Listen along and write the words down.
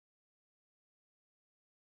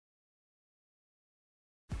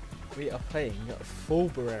we are playing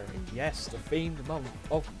February. Yes, the themed month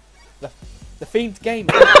of the themed game.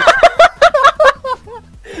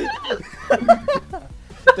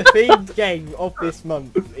 The themed game of this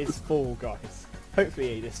month is Fall Guys.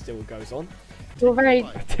 Hopefully this still goes on. You're very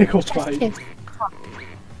tickle fight.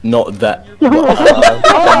 Not that.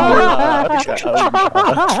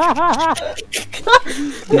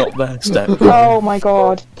 Not that step. Oh my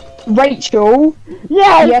god. Rachel.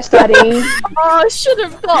 Yeah. Yes, Daddy. Oh, I should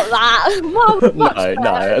have got that. No,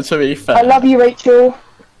 to be fair. I love you, Rachel.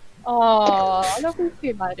 Oh, I love you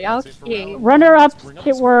too, Maddie. How cute. Runner-ups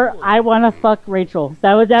were I wanna fuck Rachel.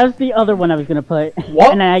 That was the other one I was gonna put.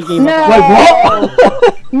 What? And then I gave No. up. Wait, what?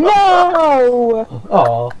 No.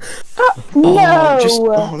 Oh. No.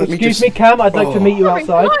 Excuse me, Cam. I'd like to meet you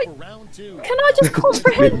outside. Can I just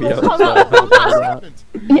comprehend what's going on?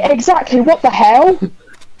 Yeah, exactly. What the hell?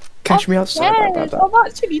 Catch me outside. Yes, I'm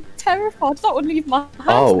actually terrified. I don't want to leave my house.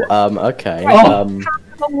 Oh, okay. Right. A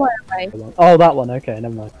long way away. Oh, that one. Okay,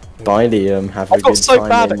 never mind. Bye, Liam. Have a good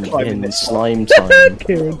time in slime time.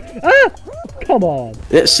 Kieran. Ah! Come on.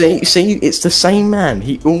 See, it's the same man.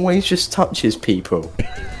 He always just touches people.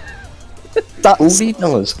 All he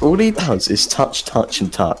does is touch,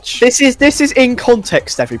 and touch. This is in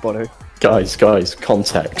context, everybody. Guys,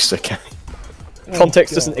 context, okay?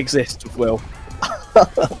 Context doesn't exist with Will.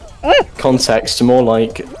 Context, more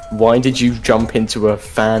like, why did you jump into a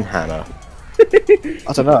fan hammer?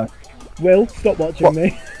 I don't know. Will, stop watching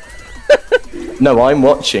me. No, I'm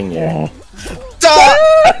watching you.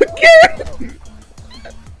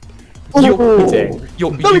 You're kidding.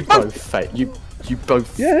 You both fake. You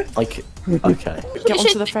both. Yeah. Like. Okay. Get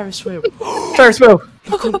onto the Ferris wheel. Ferris wheel.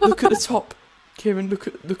 Look at the top. Kieran, look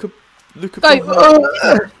at.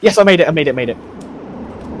 Yes, I made it. I'm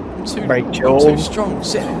too strong.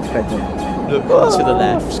 Sit. Look to the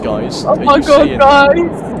left, guys. Oh my god,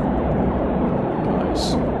 guys!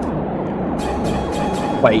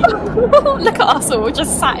 Wait. Look at us all,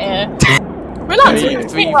 just sat here. We're not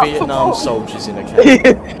Three Vietnam soldiers in a cave.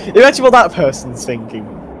 Imagine what that person's thinking.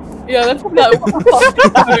 Yeah, they're probably like, what the fuck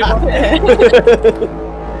is going on here?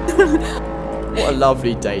 What a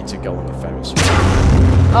lovely day to go on the Ferris wheel.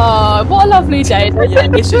 Oh, what a lovely day. Yeah,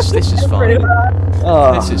 this is fine.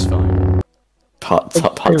 Oh. This is fine. Party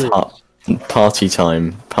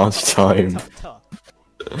time.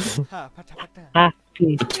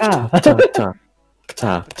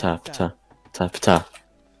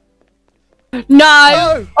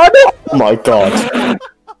 No! Oh Oh my god.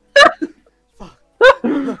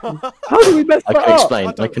 How do we mess that up?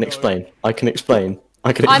 I can explain. I'm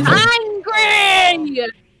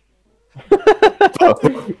angry!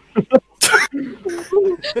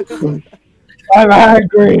 I'm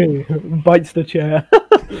angry. Bites the chair.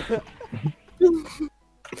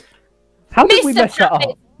 How did we mess that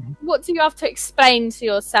up? What do you have to explain to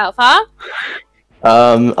yourself, huh?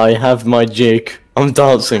 I have my jig. I'm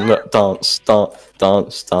dancing. Look, dance.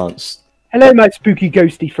 Hello, my spooky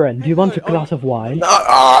ghosty friend. Do you want a glass of wine?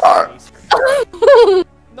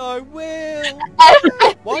 No, Will.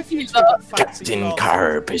 Why have you Captain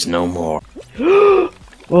Carb is no more.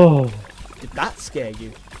 Oh. Did that scare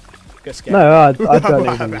you? No, I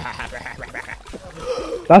don't even.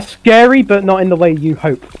 That's scary, but not in the way you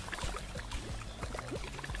hope.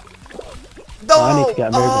 No! I need to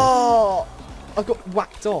get moving. Oh! I got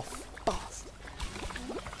whacked off. Bastard.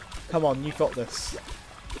 Come on, you've got this.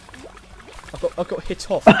 I got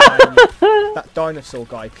hit off by that dinosaur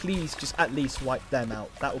guy. Please, just at least wipe them out.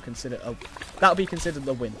 That'll be considered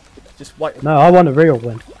a win. Just wipe them. No, I want a real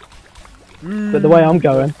win. But the way I'm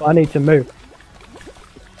going, I need to move.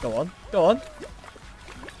 Go on.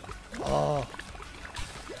 Oh.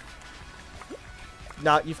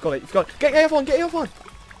 Nah, you've got it. Get your other one.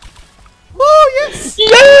 Oh yes!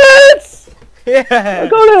 Yes! Yeah. I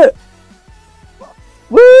got it.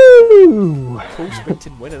 Woo! Cool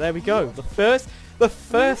sprinting winner. There we go. The first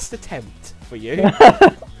attempt for you.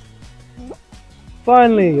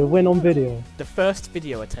 Finally, a win on video. The first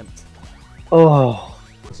video attempt. Oh.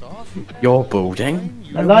 You're balding.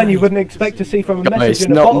 A line you wouldn't expect to see from a message Guys,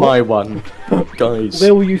 in a not bottle. my one. Guys.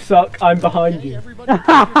 Will, you suck. I'm behind you.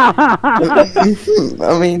 I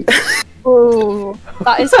mean... Oh,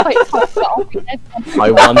 that is quite tough.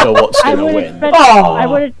 I wonder what's gonna win. I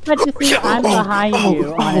would expect to see I'm behind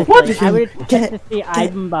you, honestly. I would expect to see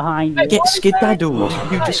I'm behind you. Get skedaddled.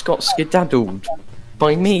 You just got skedaddled.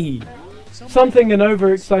 By me. Something an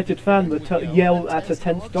overexcited fan would yell at a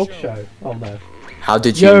tense dog show. Oh no. How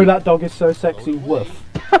did you... Yo, that dog is so sexy, woof.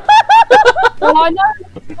 Well, I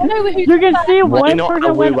know who You can see one not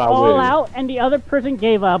person a went woo-wah all woo? out and the other person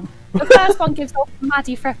gave up. The first one gives off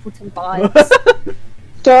Maddie Freppleton vibes.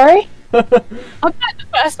 Sorry? I bet the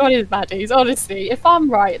first one is baddies, honestly. If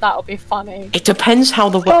I'm right, that'll be funny. It depends how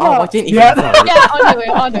the I didn't even Yeah. vote. Yeah,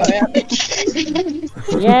 I knew it.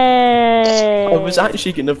 Yay! I was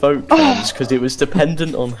actually gonna vote Cans because it was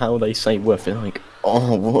dependent on how they say worth it. Like,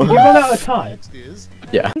 oh, what? You run out of time.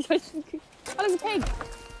 Yeah. Oh, there's a pig.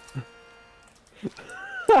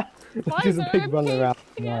 Why There's a there pig running around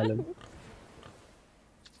the Yeah. island.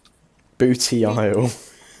 Booty aisle.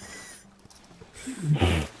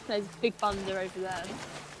 There's big thunder over there.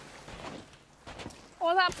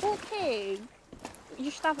 Oh, that poor pig.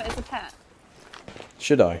 You should have it as a pet.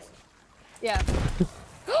 Should I? Yeah.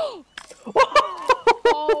 Oh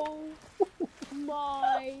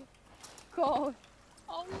my god.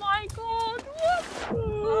 Oh my god.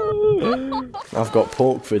 What? I've got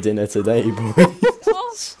pork for dinner today,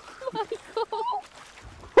 boys. Oh my god.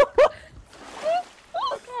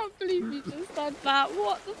 I can't believe you just said that.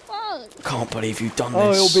 What the fuck? Can't believe you've done Oh,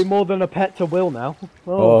 this. it'll be more than a pet to Will now.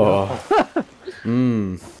 Oh.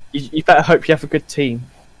 Mmm. You better hope you have a good team.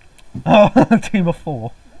 Oh, team of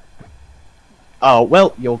 4. Oh,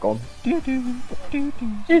 well, you're gone.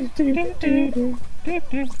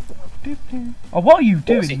 Oh, what are you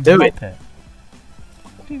doing? What's he doing? Stop it.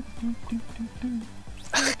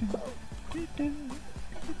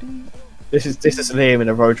 This is Liam in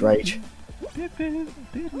a road rage.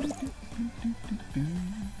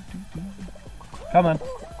 Come on.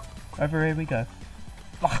 Over here we go.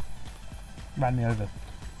 Ah, ran me over.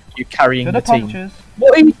 You carrying To the the team. punches.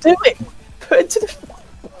 What are you doing? Put it to the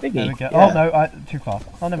thingy. There we go. Yeah. Oh no, too far.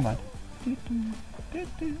 Oh, never mind.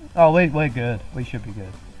 Oh, we're good. We should be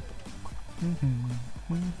good.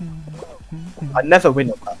 I never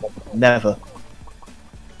win on that one. Never.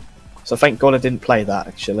 So thank God I didn't play that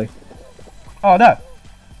actually. Oh no.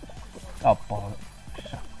 Oh bollocks.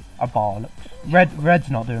 A bollocks. Red's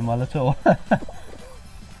not doing well at all.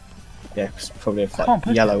 Yeah, it's probably Can't like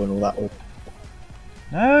push yellow and all that.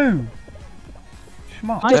 No.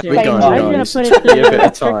 Schmuck. I Just was saying, gonna guys. put it Give it a to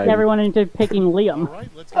trick time. everyone into picking Liam.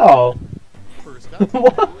 Oh.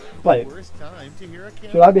 What? Wait.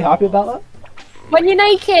 Should I be happy about that? When you're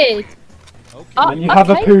naked. Oh, When you have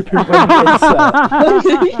a okay. poo-poo when you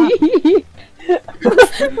insert.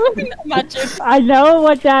 Imagine. I know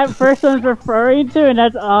what that person's referring to, and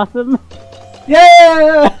that's awesome.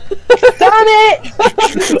 Yeah! Damn it!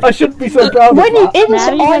 I shouldn't be so proud When of you that. insert,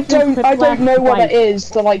 Maddie I has don't been know what twice. it is.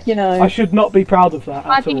 So like, you know. I should not be proud of that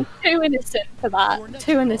I'd at all. be too innocent for that.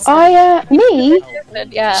 Too innocent. Me?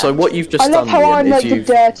 Yeah. So what you've just I love done, how Liam, I'm is like the you've,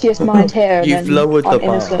 dirtiest mind here. And you've then lowered the I'm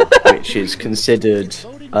bar, innocent. which is considered.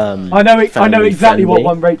 I know family exactly what friendly.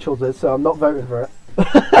 one Rachel's is, so I'm not voting for it.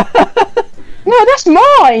 No, that's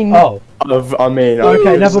mine. Oh, I mean,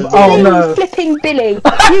 okay, never. You Oh no. flipping Billy!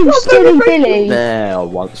 You silly Billy! There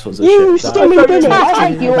once was a You shit. silly Billy! I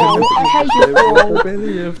hate you all! I hate you all!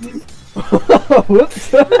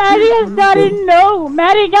 Whoops. Maddie has gotten no.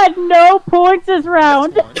 Maddie got no points this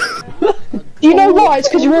round. You know why? It's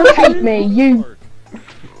because you all hate me. You.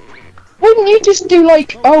 Wouldn't you just do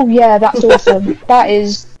like, oh yeah, that's awesome. That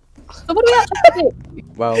is. So what do we have to do?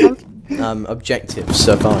 Well, objective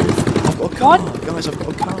survive. I've got a car, guys. I've got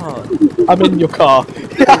a car. I'm in your car.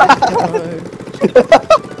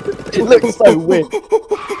 It looks so weird.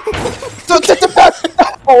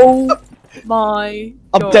 Oh my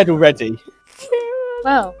I'm god. dead already.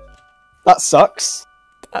 Well. That sucks.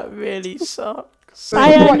 That really sucks. I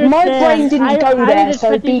Right, understand. my brain didn't go I there, was so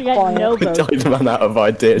expecting be to get quiet. no votes. I ran out of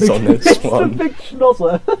ideas on this It's a one. big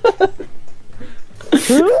schnozzer.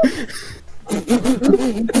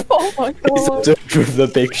 Oh my god. Dude with the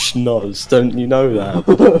big schnoz, don't you know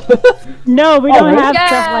that? No, we don't really? have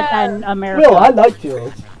stuff Yeah. like that in America. Will, I liked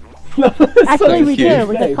yours. Actually, we Thank you. do.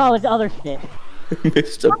 We just call it other shit.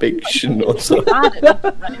 Mr. Big Schnozzer.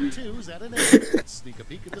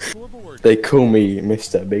 They call me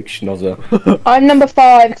Mr. Big Schnozzer. I'm number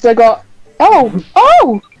 5 because I got. Oh!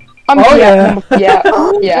 I'm Oh, yeah. yeah.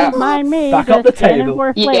 Don't mind me. Back up the just standing table. for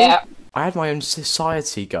a place. Yeah. I had my own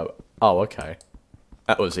society go. Oh, okay.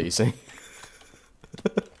 That was easy.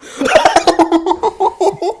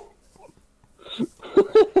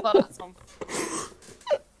 Well, that's on.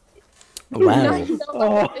 Wow.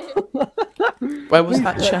 Where was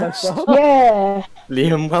that chest? Yeah.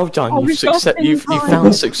 Liam, well done. Oh, we got it in You've time.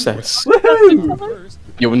 found success. Woohoo!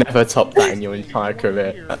 You'll never top that in your entire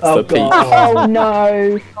career. That's Oh, the peak. God. Oh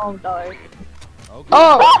no. Oh no. Oh!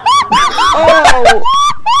 Oh!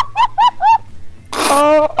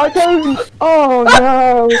 Oh, I don't. Oh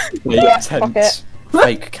no. Yeah, fuck Intense.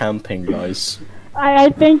 Fake camping, guys. I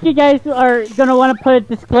think you guys are gonna want to put a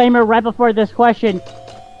disclaimer right before this question.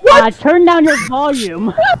 turn down your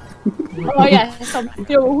volume. Oh yes, I'm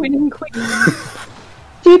still winning queen.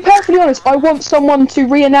 To be perfectly honest, I want someone to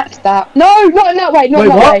reenact that. No, not in that way, not in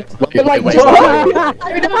that way. But like, Wait, just wait.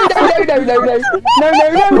 no.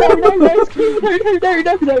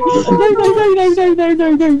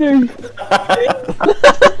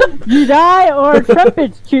 You die or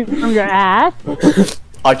trumpets shoot from your ass.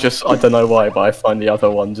 I don't know why, but I find the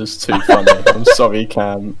other one just too funny. I'm sorry,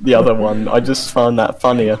 Cam. The other one, I just found that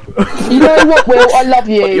funnier. You know what, Will? I love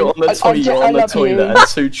you. You're on the, you're on the toilet and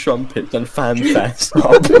 2 trumpets and fanfare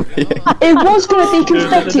start. It was going to be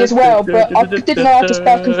confetti as well, but I didn't know how to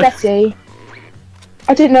spell confetti.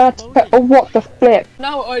 I didn't know how to spell. Oh, what the flip?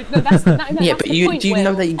 No, that's Yeah, that's but the you point, do you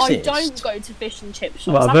know Will. they exist? I don't go to fish and chip shops.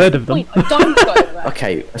 Well, I've That's heard the of them. point. I don't go there.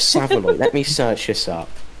 Okay, a Savaloy. Let me search this up.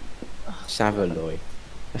 Savaloy.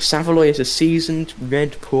 A Savaloy is a seasoned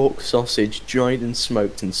red pork sausage, dried and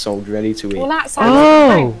smoked and sold ready to eat. Well, that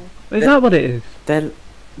sounds Oh, is that what it is? They're,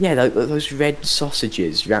 yeah, those red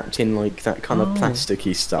sausages wrapped in like that kind of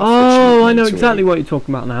plasticky stuff. that Oh, you I know eat to exactly eat. what you're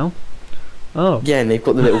talking about now. Oh, Yeah, and they've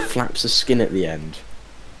got the little flaps of skin at the end.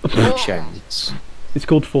 Each ends. it's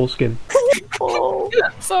called foreskin.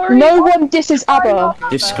 Sorry. No one disses ABBA.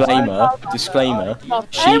 Disclaimer.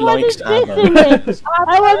 She I likes wasn't ABBA. dissing it.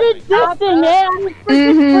 I wasn't dissing it.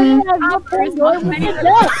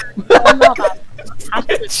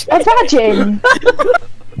 Imagine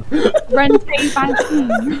Rente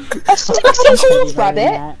banking. a sexy horse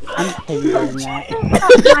rabbit. I'm doing that.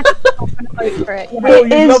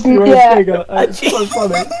 It is, yeah, It's so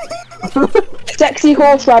funny. sexy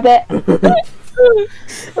horse rabbit. I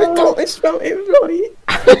thought I spelled it right.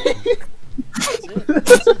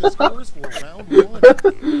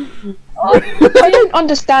 I don't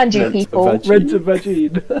understand you people. Rent a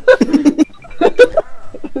vagine.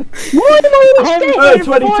 Why am I I on haven't stage?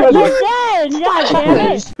 2020. again. God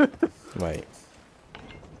damn it. Wait.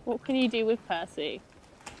 What can you do with Percy?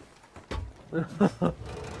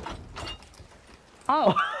 Oh,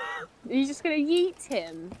 are you just gonna yeet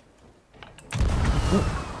him?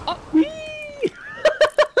 Oh.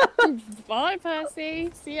 Bye, Percy.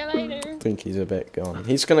 See you later. I think he's a bit gone.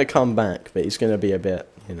 He's gonna come back, but he's gonna be a bit,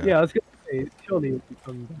 you know. Yeah, I was going to say, surely he'll be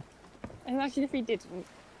coming back. Imagine if he didn't.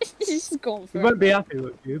 He's just gone He for won't be happy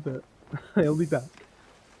with you, but he'll be back.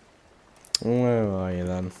 Where are you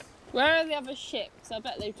then? Where are the other ships? I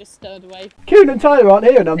bet they've just stowed away. Kieran and Tyler aren't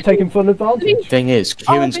here, and I'm taking full advantage. Thing is,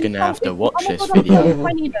 Kieran's gonna have to watch this video.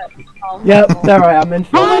 Yep, there I am in Oh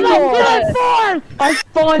front. my god! I've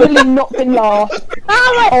finally not been last.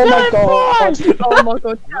 Oh my god! Oh my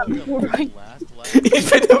god. Right. He's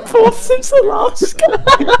been in 4th since the last game.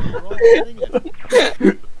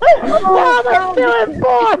 I'm doing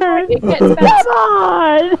fourth. It gets better.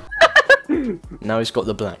 Come on. Now he's got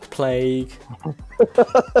the Black Plague.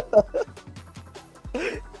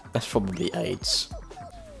 That's probably AIDS.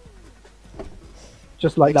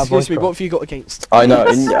 Just like that voice. Excuse me, what have you got against? I know,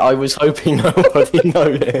 and I was hoping nobody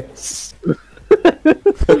noticed.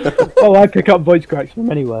 Oh, I pick up voice cracks from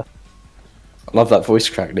anywhere. I love that voice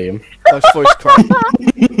crack, Liam. Nice voice crack.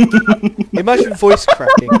 Imagine voice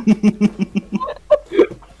cracking.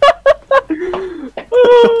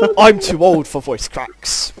 I'm too old for voice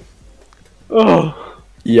cracks. Oh.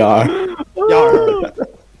 Yeah. Yarr.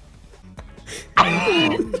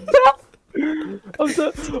 I'm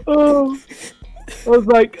so, oh. I was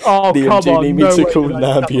like, oh, Liam, come do you on. need me no to way call did an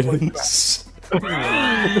I have a voice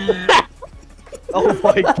ambulance? Oh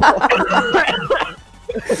my god.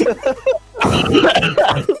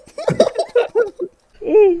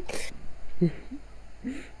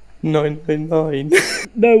 999.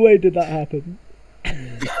 No way did that happen.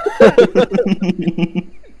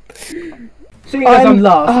 Seeing as I'm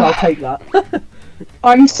last, I'll take that.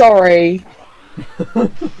 I'm sorry.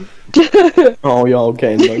 Oh, y'all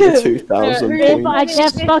getting like 2,000 If I points.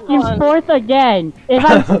 get fucking fourth again, if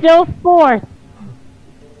I'm still fourth.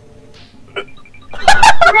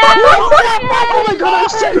 Oh my god, I'm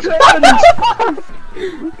so close!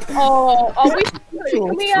 Oh, we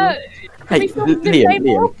Hey,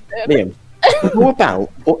 Liam. How about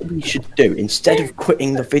what we should do? Instead of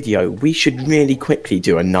quitting the video, we should really quickly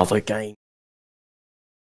do another game.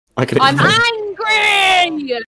 I'm angry.